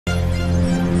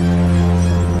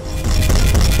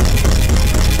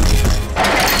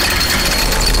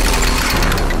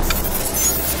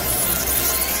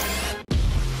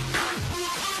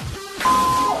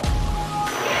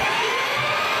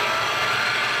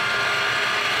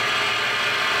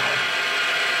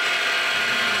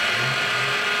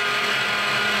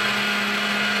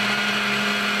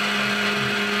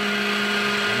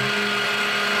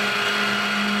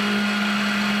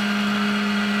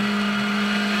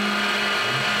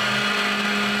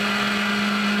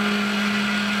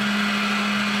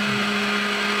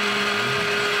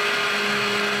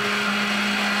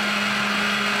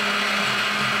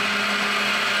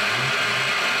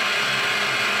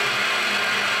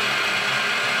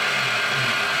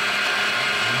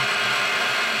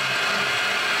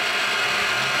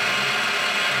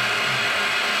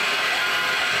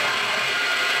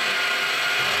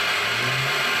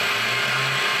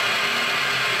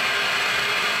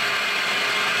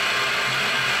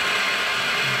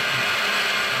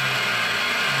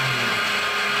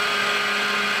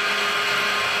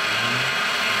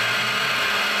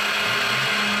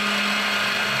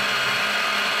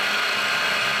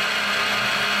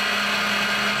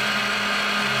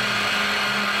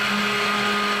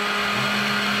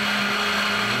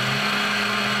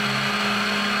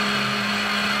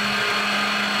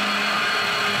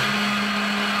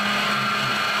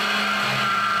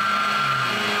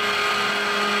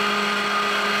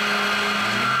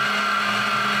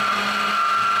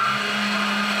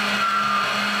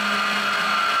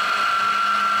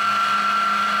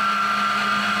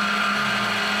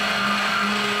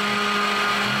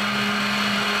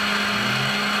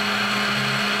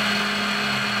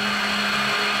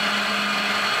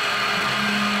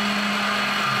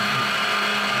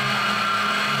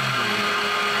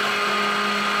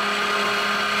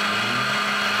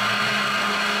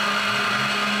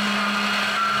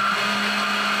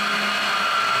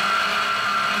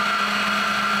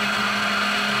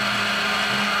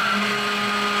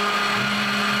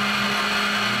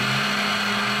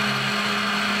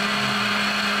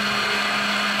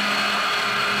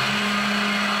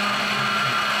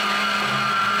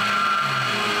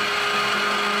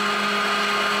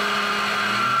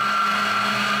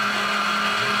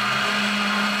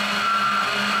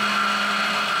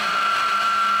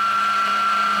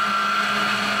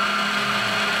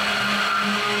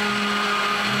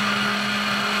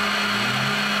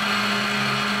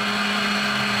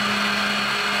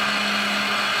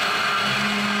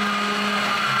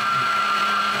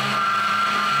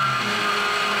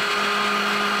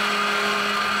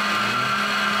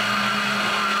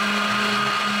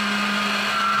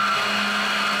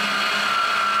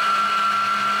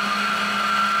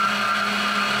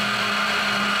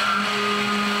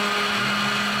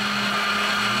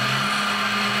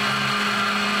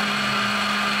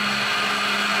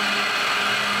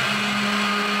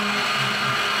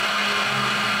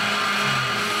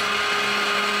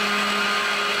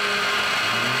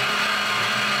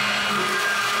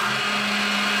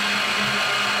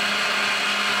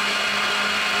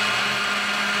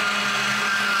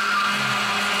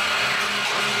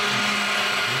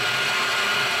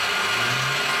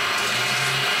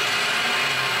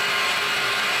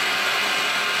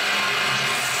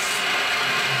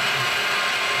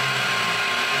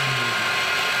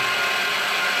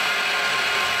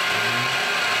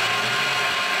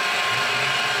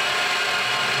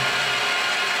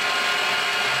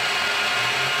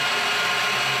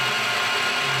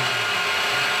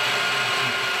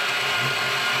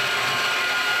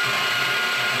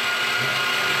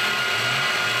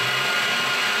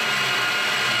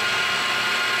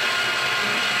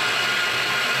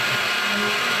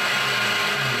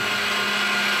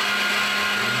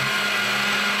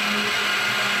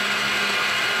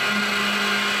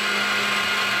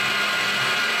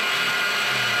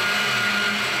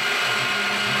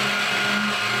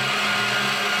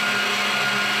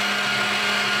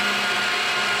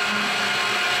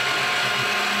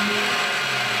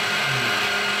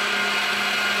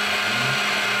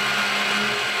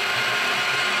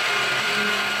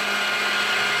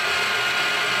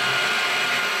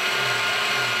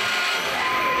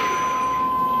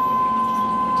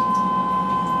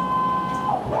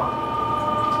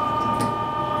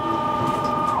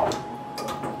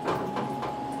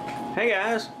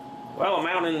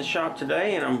in the shop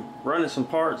today, and I'm running some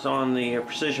parts on the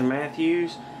Precision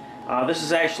Matthews. This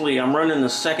is actually, I'm running the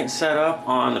second setup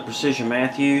on the Precision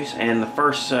Matthews and the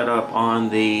first setup on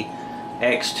the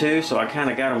X2, so I kind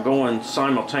of got them going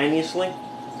simultaneously.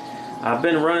 I've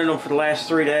been running them for the last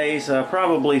 3 days,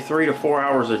 probably 3 to 4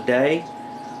 hours a day.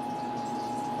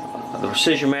 The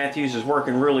Precision Matthews is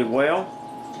working really well.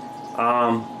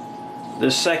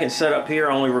 This second setup here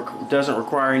only doesn't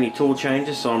require any tool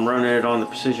changes, so I'm running it on the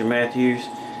Precision Matthews.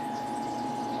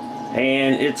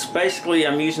 And it's basically,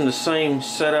 I'm using the same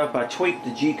setup. I tweaked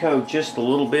the G-code just a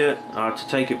little bit to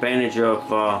take advantage of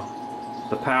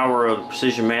the power of the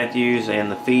Precision Matthews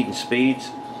and the feed and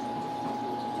speeds.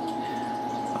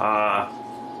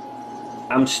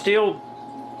 I'm still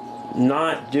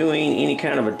not doing any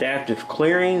kind of adaptive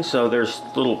clearing, so there's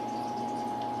little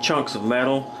chunks of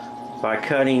metal. By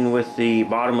cutting with the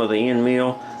bottom of the end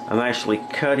mill, I'm actually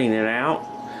cutting it out.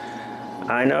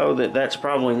 I know that that's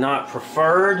probably not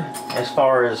preferred as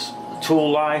far as tool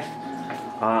life.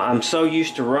 I'm so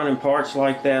used to running parts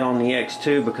like that on the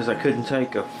X2 because I couldn't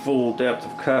take a full depth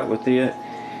of cut with it.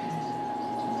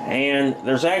 And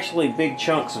there's actually big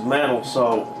chunks of metal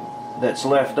that's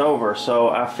left over, so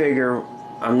I figure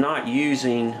I'm not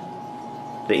using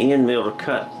the end mill to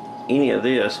cut any of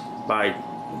this by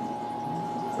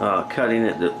cutting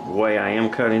it the way I am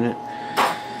cutting it.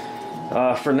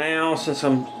 For now, since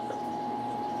I'm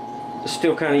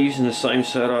still kind of using the same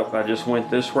setup, I just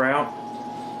went this route.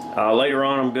 Later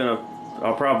on,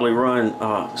 I'll probably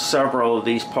run several of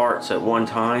these parts at one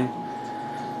time.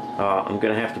 I'm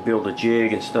gonna have to build a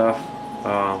jig and stuff,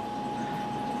 but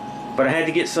I had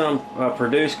to get some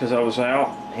produced because I was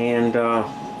out, and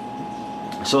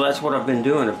so that's what I've been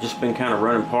doing. I've just been kind of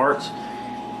running parts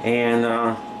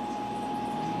and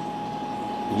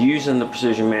using the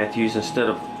Precision Matthews instead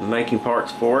of making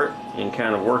parts for it and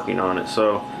kind of working on it.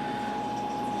 So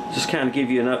just kind of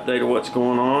give you an update of what's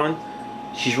going on.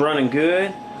 She's running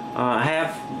good.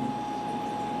 The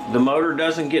motor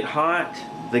doesn't get hot.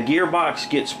 The gearbox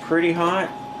gets pretty hot,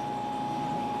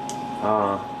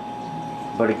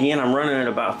 but again, I'm running at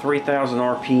about 3,000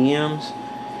 RPMs,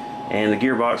 and the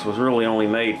gearbox was really only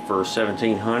made for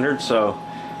 1,700, so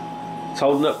it's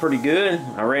holding up pretty good.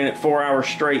 I ran it 4 hours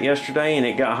straight yesterday and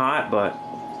it got hot, but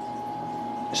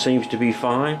it seems to be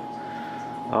fine.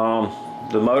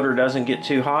 The motor doesn't get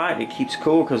too hot. It keeps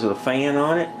cool because of the fan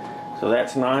on it, so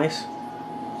that's nice.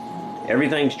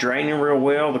 Everything's draining real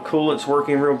well. The coolant's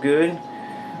working real good.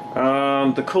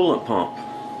 The coolant pump.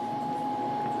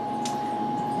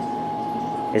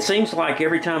 It seems like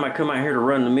every time I come out here to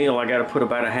run the mill, I got to put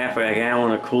about a half a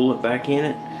gallon of coolant back in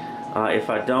it. If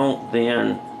I don't,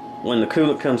 then when the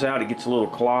coolant comes out, it gets a little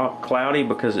cloudy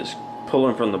because it's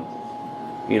pulling from the,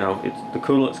 the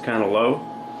coolant's kind of low.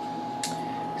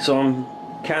 So I'm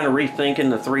kind of rethinking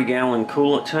the 3-gallon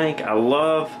coolant tank. I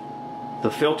love the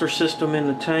filter system in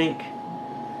the tank,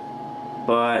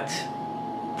 but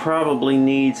probably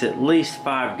needs at least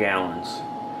 5 gallons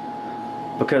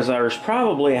because there's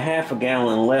probably a half a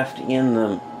gallon left in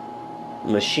the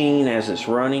machine as it's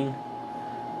running,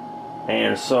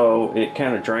 and so it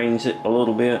kind of drains it a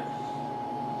little bit,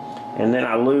 and then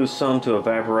I lose some to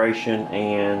evaporation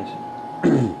and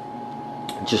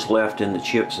just left in the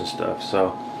chips and stuff.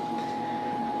 So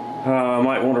I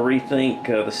might want to rethink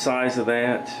the size of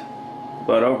that,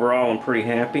 but overall I'm pretty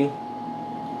happy.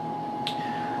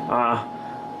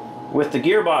 With the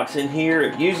gearbox in here,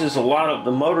 it uses the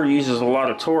motor uses a lot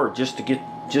of torque just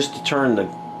to turn the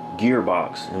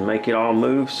gearbox and make it all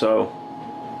move. So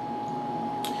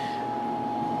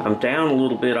I'm down a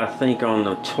little bit, I think, on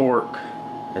the torque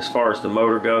as far as the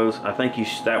motor goes. I think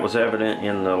that was evident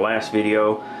in the last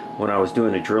video when I was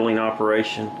doing the drilling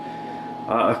operation.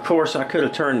 Of course, I could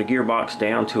have turned the gearbox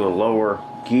down to a lower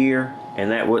gear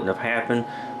and that wouldn't have happened,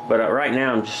 but right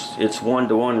now it's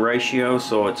 1-to-1 ratio,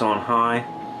 so it's on high.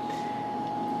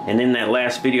 And in that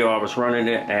last video, I was running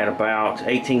it at about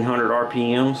 1,800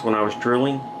 RPMs when I was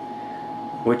drilling,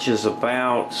 which is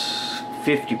about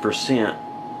 50%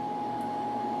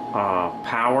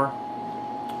 power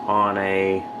on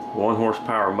a 1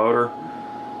 horsepower motor.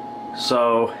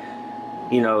 So,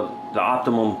 the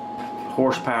optimum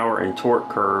horsepower and torque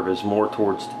curve is more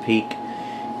towards the peak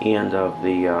end of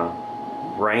the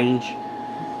range.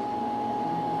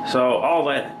 So all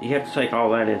that, you have to take all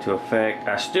that into effect.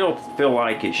 I still feel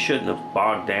like it shouldn't have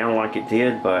bogged down like it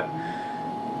did, but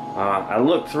I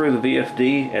looked through the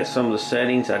VFD at some of the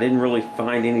settings. I didn't really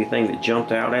find anything that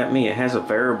jumped out at me. It has a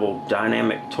variable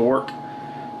dynamic torque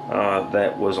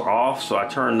that was off, so I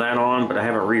turned that on, but I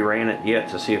haven't reran it yet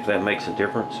to see if that makes a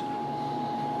difference.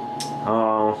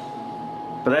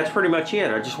 But that's pretty much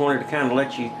it. I just wanted to kind of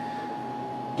let you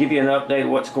give you an update of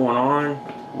what's going on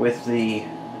with the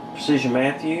Precision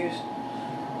Matthews.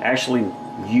 Actually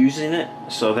using it,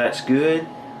 so that's good,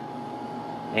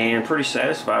 and pretty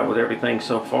satisfied with everything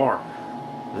so far.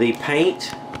 The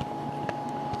paint,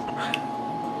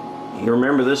 you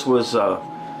remember this was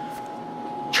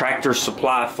Tractor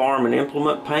Supply Farm and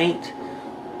Implement paint.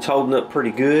 It's holding up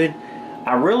pretty good.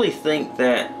 I really think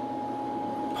that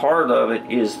part of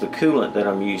it is the coolant that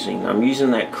I'm using. I'm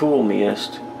using that Cool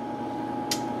Mist,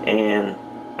 and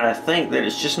I think that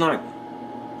it's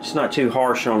not too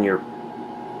harsh on your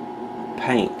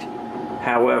paint.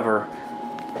 However,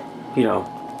 you know,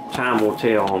 time will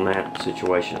tell on that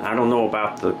situation. I don't know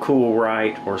about the Cool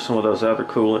Right or some of those other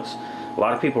coolants. A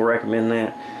lot of people recommend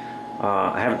that.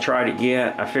 I haven't tried it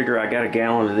yet. I figure I got a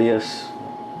gallon of this,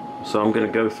 so I'm going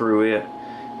to go through it,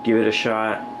 give it a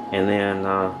shot, and then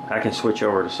I can switch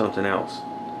over to something else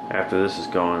after this is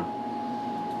gone,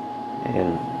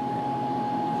 and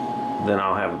then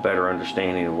I'll have a better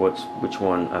understanding of which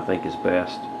one I think is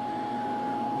best.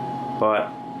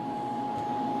 But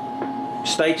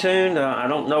stay tuned. I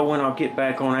don't know when I'll get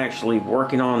back on actually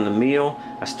working on the meal.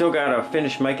 I still got to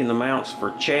finish making the mounts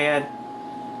for Chad.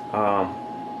 I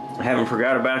haven't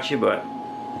forgot about you, but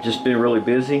just been really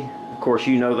busy. Of course,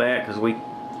 you know that because we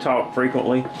talk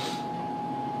frequently.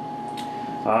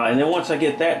 And then once I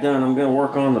get that done, I'm going to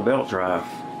work on the belt drive.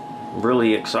 I'm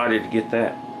really excited to get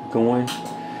that going.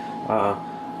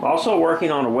 Also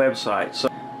working on a website. So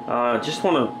just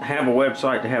want to have a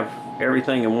website to have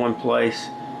everything in one place,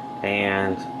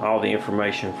 and all the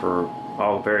information for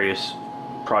all the various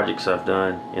projects I've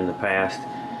done in the past.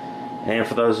 And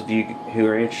for those of you who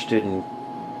are interested in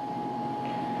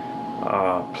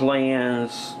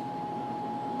plans,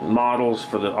 models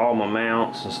for all my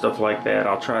mounts and stuff like that,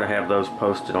 I'll try to have those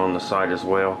posted on the site as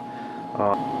well.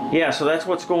 Yeah, so that's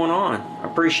what's going on. I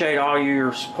appreciate all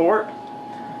your support.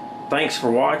 Thanks for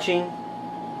watching.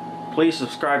 Please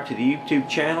subscribe to the YouTube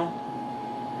channel,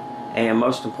 and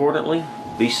most importantly,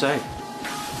 be safe.